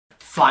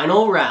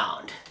Final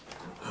round.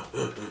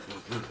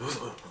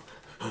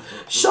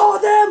 Show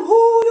them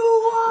who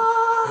you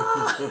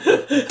are!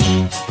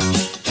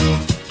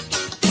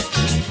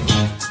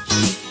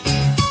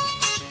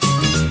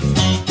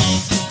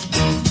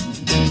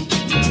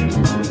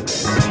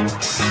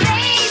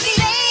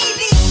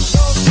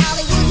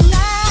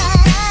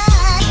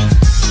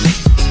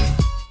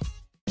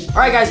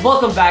 Alright guys,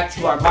 welcome back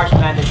to our March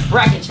Madness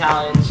Bracket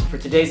Challenge. For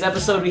today's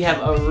episode, we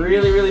have a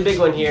really big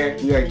one here.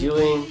 We are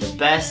doing the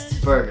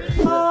best burger.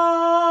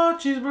 Oh,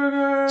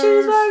 cheeseburgers!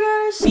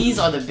 Cheeseburgers! These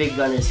are the big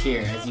gunners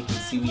here. As you can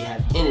see, we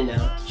have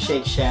In-N-Out,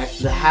 Shake Shack,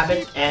 The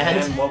Habit,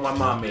 and what my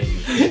mom made.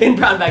 In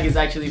Brown Bag is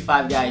actually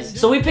Five Guys.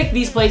 So we picked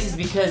these places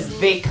because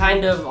they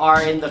kind of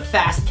are in the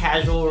fast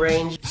casual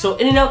range. So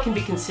In-N-Out can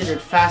be considered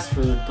fast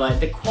food, but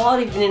the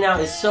quality of In-N-Out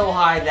is so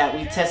high that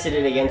we tested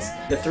it against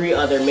the 3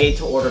 other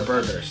made-to-order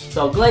burgers.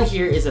 So Glenn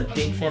here is a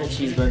big fan of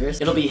cheeseburgers.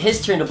 It'll be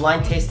his turn to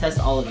blind taste test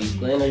all of these.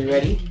 Glenn, are you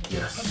ready?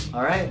 Yes.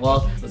 Alright,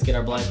 well, let's get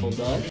our blindfold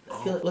on.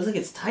 I feel it looks like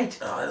it's tight.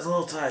 Oh, it's a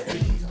little tight.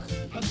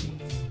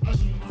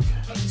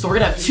 So we're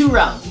gonna have 2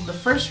 rounds. The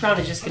first round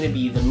is just gonna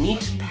be the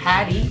meat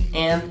patty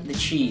and the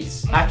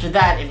cheese. After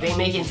that, if they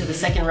make it into the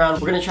second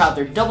round, we're gonna try out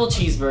their double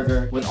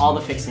cheeseburger with all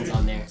the fixings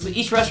on there. So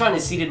each restaurant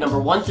is seeded number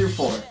 1 through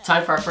 4.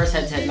 Time for our first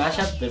head-to-head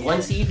matchup, the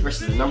 1 seed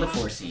versus the number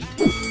 4 seed.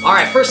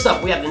 Alright, first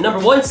up, we have the number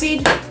 1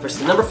 seed versus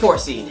the number 4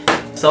 seed.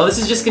 So this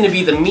is just gonna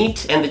be the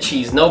meat and the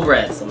cheese, no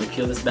bread. So I'm gonna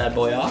peel this bad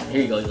boy off.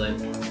 Here you go, Glenn.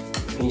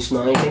 Can you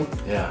smell anything?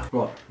 Yeah.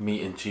 What?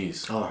 Meat and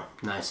cheese. Oh,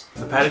 nice.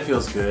 The patty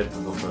feels good.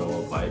 I'll go for a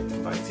little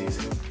bite-sies.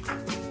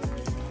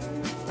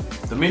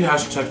 The meat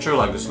has texture,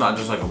 like it's not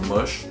just like a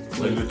mush.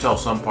 Like you can tell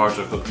some parts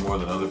are cooked more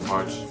than other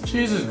parts.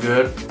 Cheese is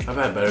good. I've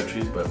had better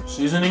cheese, but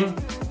seasoning?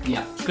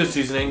 Yeah. It's good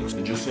seasoning.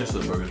 The juiciness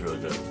of the burger is really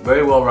good.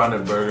 Very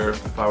well-rounded burger.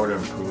 If I were to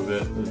improve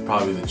it, it'd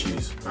probably be the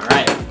cheese.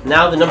 Alright,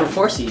 now the number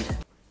 4 seed.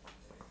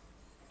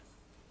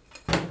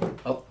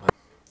 Oh.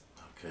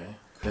 Okay.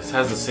 This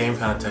has the same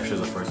kind of texture as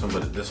the first one,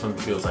 but this one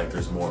feels like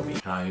there's more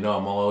meat. You know,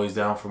 I'm always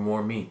down for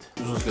more meat.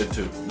 This one's good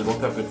too. They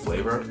both have good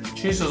flavor.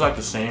 Cheese is like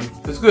the same.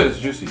 It's good, it's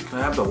juicy. Can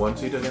I have the 1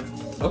 seed again?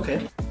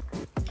 Okay.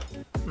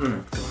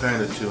 Comparing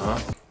the 2, huh?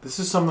 This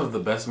is some of the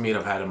best meat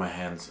I've had in my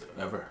hands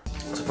ever.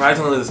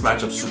 Surprisingly, this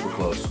matchup's super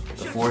close.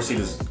 The 4 seed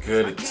is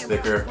good, it's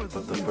thicker,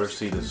 but the first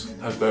seed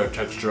has better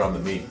texture on the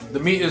meat. The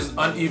meat is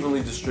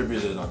unevenly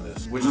distributed on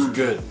this, which is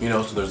good. You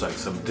know, so there's like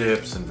some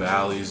dips and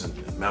valleys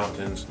and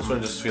mountains. This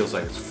one just feels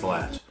like it's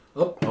flat.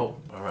 Oh,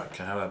 alright,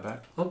 can I have that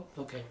back? Oh,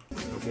 okay.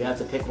 If you have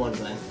to pick one,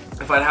 Glenn.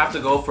 If I'd have to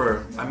go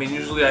for, I mean,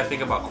 usually I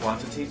think about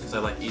quantity because I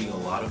like eating a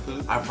lot of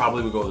food. I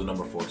probably would go with the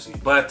number 4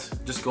 seed. But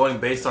just going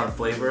based on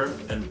flavor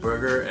and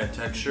burger and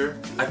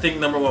texture, I think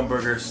number 1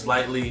 burger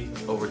slightly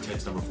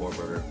overtakes number 4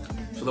 burger.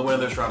 So the winner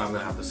of this round, I'm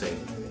gonna have to say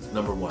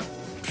number 1.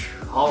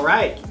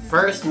 Alright,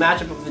 first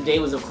matchup of the day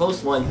was a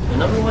close one. The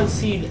number 1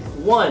 seed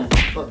won,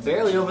 but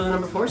barely over the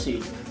number 4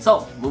 seed.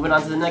 So, moving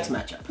on to the next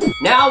matchup.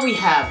 Now we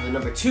have the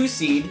number 2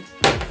 seed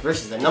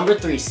versus the number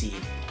 3 seed.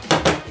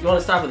 You want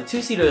to start with the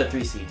 2 seed or the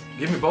 3 seed?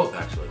 Give me both,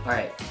 actually.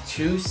 Alright,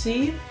 2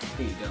 seed,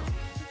 here you go.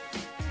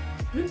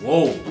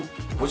 Whoa,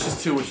 which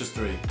is 2, which is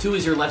 3? 2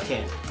 is your left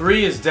hand.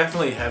 3 is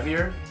definitely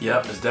heavier.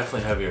 Yep, it's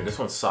definitely heavier. This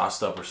one's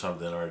sauced up or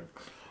something, or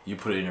you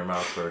put it in your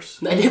mouth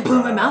first. I didn't put it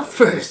in my mouth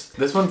first.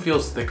 This one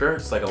feels thicker.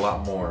 It's like a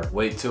lot more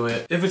weight to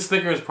it. If it's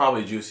thicker, it's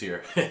probably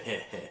juicier.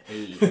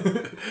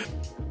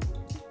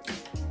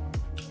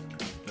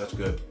 That's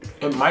good.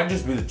 It might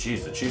just be the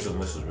cheese. The cheese on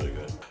this is really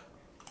good.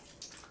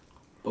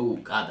 Oh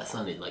God, that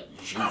sounded like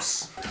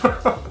juice.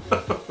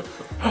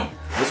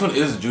 This one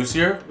is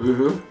juicier,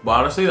 but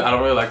honestly, I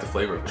don't really like the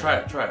flavor. Try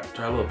it. Try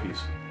a little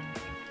piece.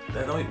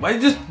 Why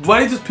did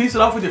you just piece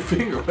it off with your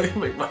finger? Why did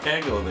you make my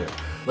hand go there?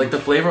 Like the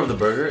flavor of the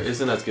burger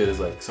isn't as good as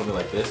like something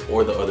like this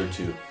or the other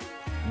 2,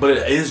 but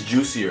it is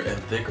juicier and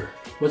thicker.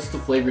 What's the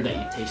flavor that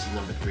you taste in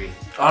number 3?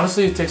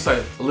 Honestly, it tastes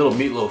like a little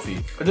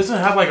meatloafy. It doesn't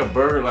have like a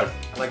burger like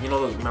you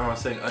know. Remember I was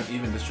saying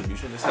uneven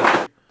distribution. This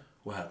has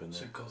what happened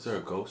there? Is there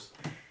a ghost?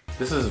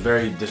 This is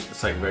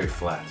it's like very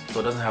flat, so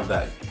it doesn't have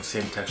that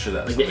same texture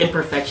that. Like the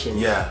imperfections.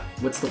 Yeah.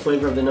 What's the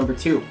flavor of the number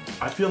 2?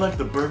 I feel like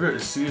the burger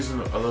is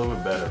seasoned a little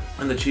bit better,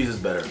 and the cheese is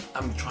better.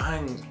 I'm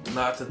trying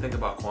not to think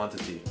about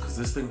quantity, because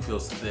this thing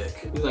feels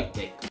thick. You like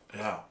thick.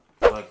 Yeah,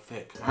 I like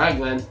thick. Alright,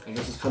 Glenn, I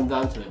guess it's come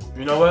down to it.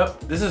 You know what?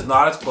 This is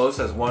not as close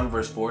as 1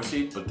 versus 4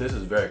 seed, but this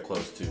is very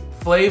close too.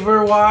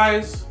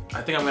 Flavor-wise,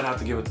 I think I'm gonna have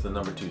to give it to the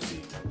number 2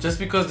 seed. Just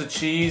because the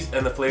cheese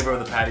and the flavor of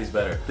the patty is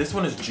better. This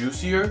one is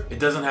juicier, it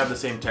doesn't have the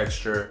same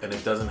texture, and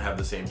it doesn't have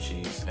the same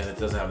cheese, and it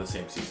doesn't have the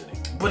same seasoning.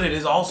 But it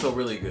is also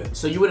really good.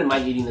 So you wouldn't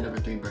mind eating the number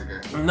 3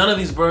 burger? None of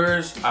these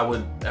burgers I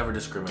would ever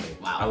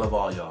discriminate. Wow. I love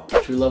all y'all.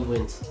 True love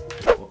wins.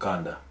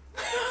 Wakanda.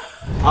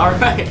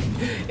 Alright,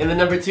 in the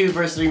number 2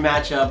 versus 3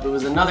 matchup, it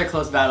was another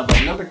close battle,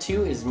 but number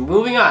 2 is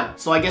moving on.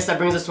 So I guess that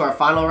brings us to our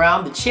final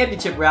round, the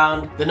championship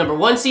round. The number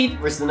 1 seed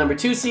versus the number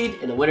 2 seed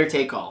in a winner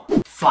take all.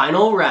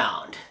 Final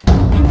round.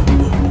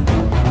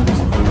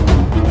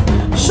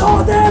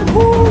 Show them who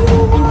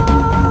you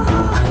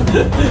are!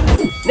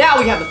 Now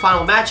we have the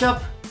final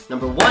matchup.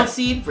 Number 1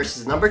 seed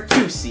versus number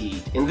 2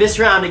 seed. In this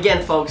round,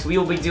 again, folks, we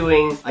will be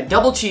doing a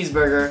double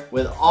cheeseburger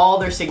with all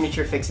their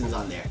signature fixings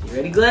on there. You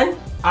ready, Glenn?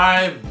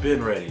 I've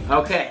been ready.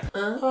 Okay.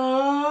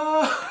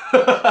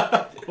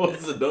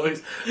 What's the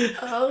noise?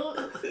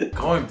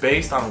 Going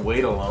based on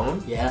weight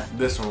alone, yeah,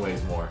 this one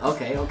weighs more.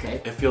 Okay,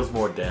 okay. It feels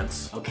more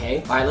dense.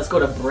 Okay. All right, let's go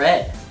to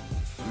bread.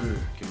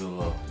 Give it a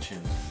little chin.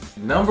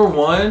 Number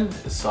 1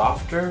 is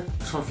softer.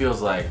 This one feels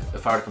like,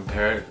 if I were to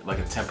compare it, like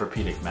a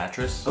Tempur-Pedic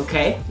mattress.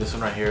 Okay. This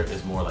one right here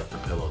is more like the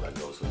pillow that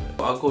goes with it.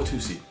 I'll go 2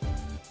 seed.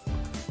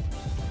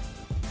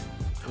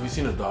 Have you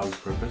seen A Dog's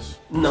Purpose?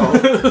 No.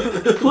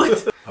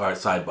 What? Alright,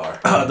 sidebar.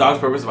 A Dog's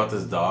Purpose about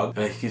this dog,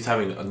 and he keeps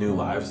having new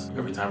lives.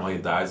 Every time like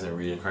he dies and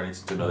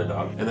reincarnates into another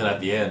dog. And then at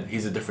the end,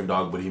 he's a different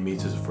dog, but he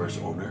meets his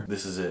first owner.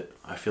 This is it.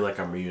 I feel like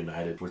I'm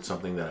reunited with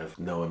something that I've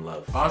known and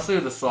loved. Honestly,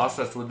 the sauce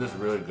that's with this is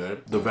really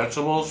good. The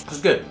vegetables,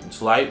 it's good.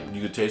 It's light.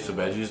 You can taste the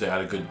veggies. They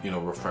add a good, you know,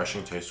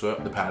 refreshing taste to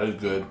it. The patty is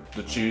good.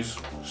 The cheese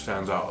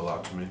stands out a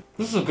lot to me.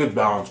 This is a good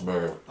balanced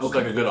burger. It's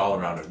like a good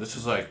all-arounder. This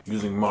is like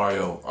using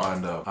Mario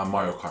on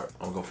Mario Kart.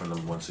 I'll go for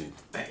number 1 seed.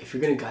 If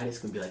you're gonna guide, it's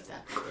gonna be like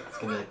that. It's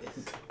gonna be like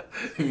this.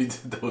 If you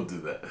don't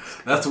do that.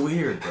 That's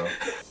weird, bro.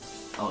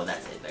 Oh,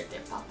 that's it right there,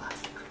 Papa.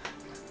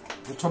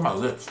 What's on my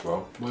lips,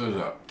 bro? What is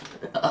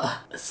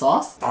that?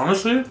 Sauce?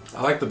 Honestly,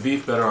 I like the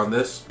beef better on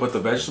this, but the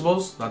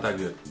vegetables, not that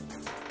good.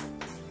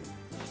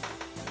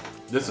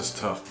 This is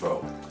tough,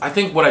 bro. I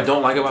think what I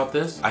don't like about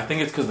this, I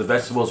think it's because the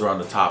vegetables are on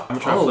the top. I'm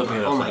gonna try flipping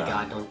it up. Oh my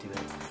god, don't do it.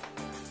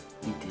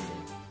 You did it.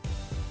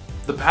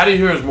 The patty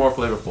here is more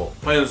flavorful,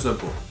 plain and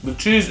simple. The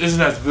cheese isn't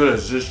as good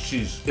as this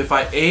cheese. If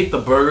I ate the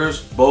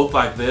burgers both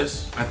like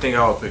this, I think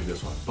I would pick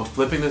this one. But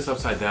flipping this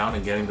upside down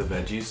and getting the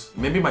veggies,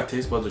 maybe my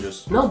taste buds are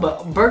just... No,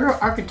 but burger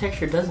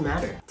architecture does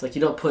matter. It's like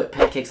you don't put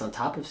pancakes on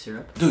top of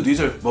syrup. Dude,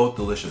 these are both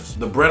delicious.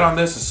 The bread on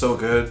this is so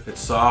good.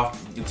 It's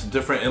soft. It's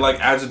different. It like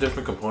adds a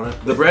different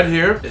component. The bread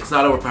here, it's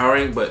not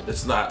overpowering, but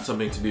it's not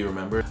something to be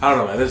remembered. I don't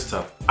know, man. This is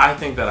tough. I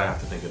think that I have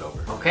to think it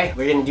over. Okay,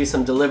 we're gonna do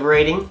some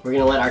deliberating. We're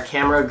gonna let our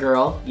camera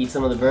girl eat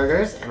some of the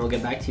burgers, and we'll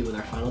get back to you with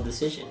our final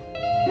decision.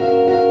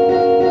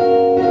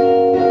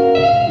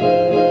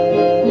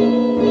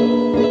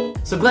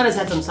 So Glenn has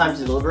had some time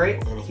to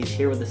deliberate, and he's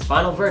here with his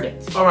final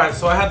verdict. Alright,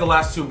 so I had the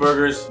last 2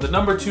 burgers. The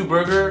number 2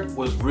 burger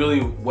was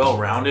really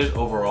well-rounded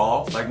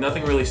overall. Like,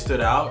 nothing really stood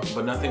out,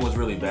 but nothing was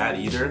really bad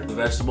either. The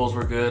vegetables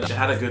were good. It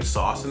had a good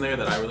sauce in there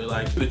that I really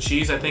liked. The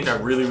cheese, I think I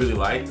really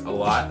liked a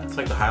lot. It's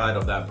like the highlight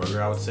of that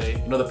burger, I would say.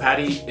 You know, the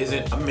patty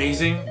isn't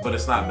amazing, but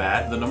it's not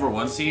bad. The number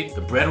 1 seed, the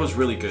bread was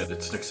really good.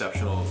 It's an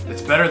exceptional.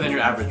 It's better than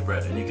your average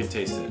bread, and you can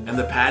taste it. And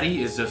the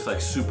patty is just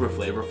like super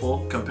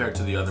flavorful compared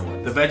to the other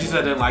one. The veggies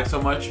I didn't like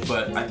so much,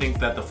 but I think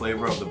that the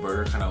flavor of the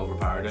burger kind of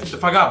overpowered it.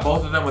 If I got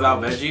both of them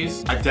without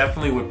veggies, I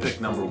definitely would pick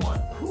number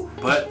 1.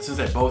 But since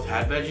they both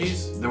had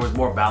veggies, there was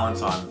more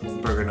balance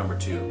on burger number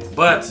 2.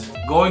 But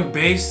going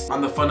based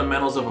on the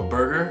fundamentals of a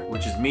burger,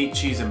 which is meat,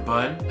 cheese, and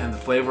bun, and the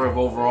flavor of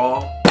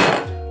overall,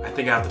 I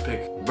think I have to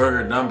pick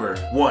burger number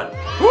 1.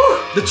 Woo!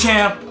 The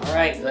champ!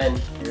 Alright,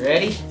 Glenn, you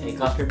ready? Take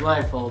off your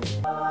blindfold.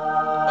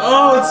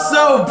 Oh, it's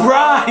so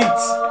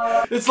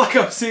bright! It's like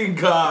I'm seeing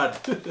God.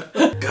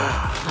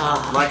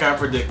 God. Like I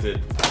predicted.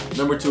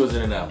 Number 2 is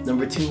In-N-Out.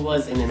 Number 2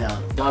 was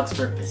In-N-Out. Dog's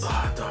Purpose.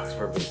 Dog's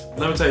Purpose.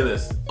 Let me tell you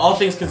this. All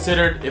things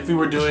considered, if we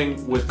were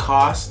doing with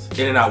cost,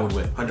 In-N-Out would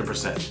win,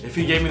 100%. If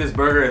you gave me this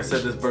burger and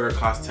said this burger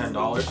cost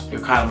 $10,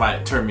 it kind of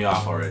might turn me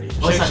off already.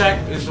 Shake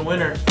Shack is the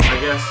winner, I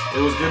guess.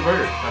 It was a good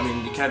burger. I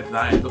mean, you can't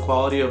deny it. The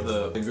quality of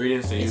the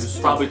ingredients they use,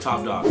 probably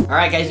top dog.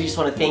 Alright guys, we just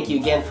want to thank you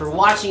again for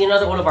watching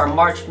another one of our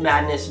March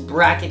Madness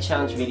Bracket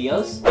Challenge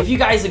videos. If you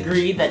guys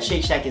agree that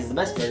Shake Shack is the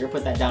best burger,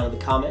 put that down in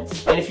the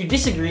comments. And if you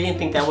disagree and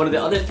think that one of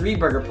the other 3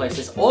 burger places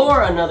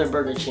or another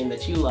burger chain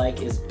that you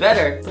like is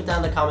better, put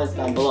down in the comments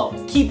down below.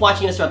 Keep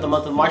watching us throughout the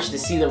month of March to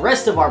see the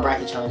rest of our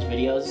Bracket Challenge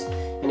videos.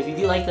 And if you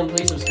do like them,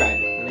 please subscribe.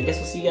 And I guess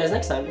we'll see you guys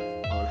next time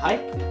on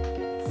Hype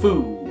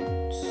Foods.